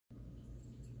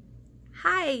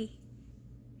Hi.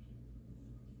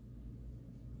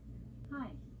 Hi.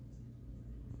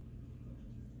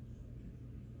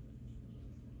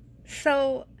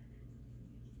 So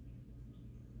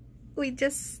we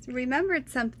just remembered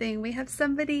something. We have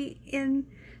somebody in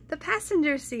the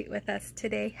passenger seat with us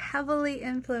today, heavily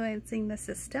influencing the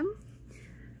system.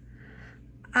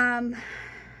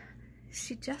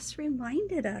 She just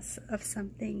reminded us of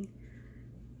something.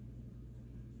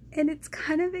 And it's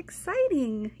kind of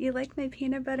exciting. You like my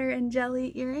peanut butter and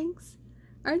jelly earrings?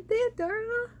 Aren't they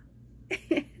adorable?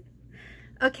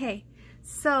 Okay,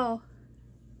 so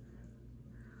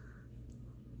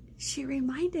she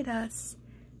reminded us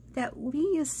that we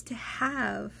used to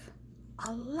have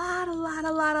a lot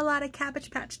of Cabbage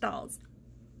Patch dolls.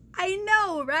 I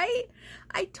know, right?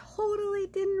 I totally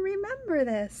didn't remember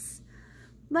this.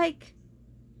 Like,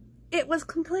 it was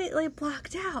completely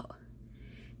blocked out.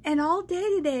 And all day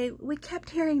today, we kept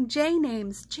hearing J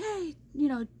names. J, you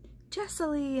know,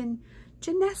 Jesselie and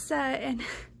Janessa and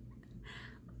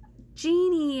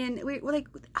Jeannie, and we're like,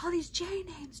 all these J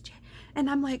names. And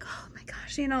I'm like, oh my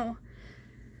gosh, you know,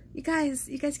 you guys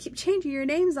keep changing your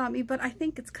names on me, but I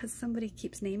think it's because somebody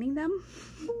keeps naming them.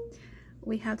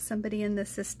 We have somebody in the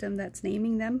system that's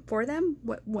naming them for them,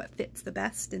 what fits the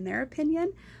best in their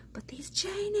opinion. But these J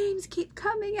names keep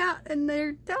coming out, and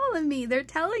they're telling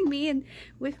me, and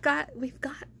we've got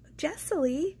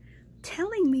Jesselie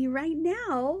telling me right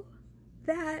now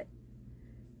that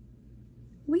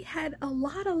we had a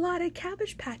lot of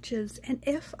Cabbage Patches, and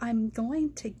if I'm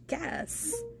going to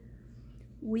guess,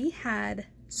 we had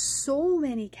so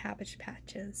many Cabbage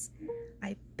Patches,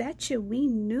 I bet you we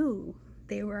knew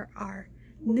they were our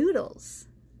noodles.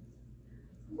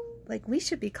 Like, we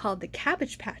should be called the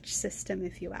Cabbage Patch system,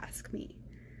 if you ask me.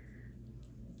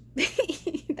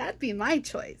 That'd be my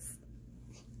choice.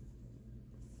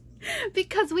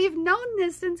 Because we've known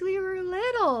this since we were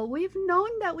little. We've known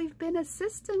that we've been a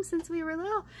system since we were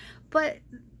little, but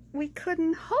we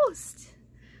couldn't host.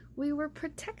 We were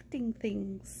protecting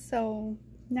things. So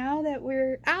now that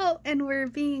we're out and we're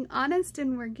being honest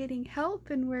and we're getting help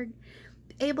and we're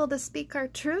able to speak our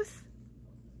truth,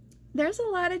 there's a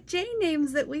lot of J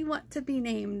names that we want to be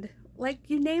named, like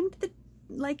you named the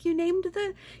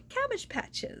Cabbage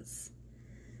Patches.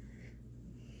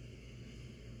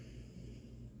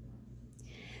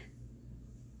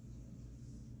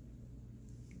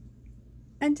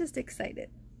 I'm just excited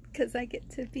because I get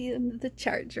to be in the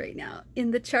charge right now.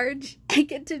 In the charge, I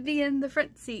get to be in the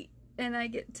front seat and I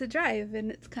get to drive, and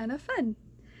it's kind of fun.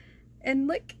 And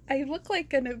look, I look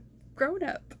like a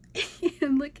grown-up.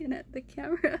 I'm looking at the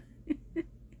camera.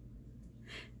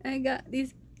 I got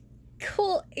these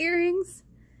cool earrings.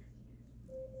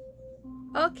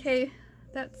 Okay,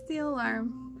 that's the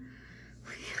alarm.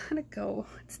 We gotta go.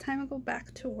 It's time to go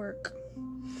back to work.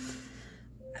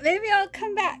 Maybe I'll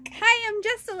come back. Hi, I'm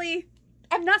Jesselie.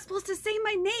 I'm not supposed to say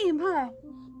my name, huh?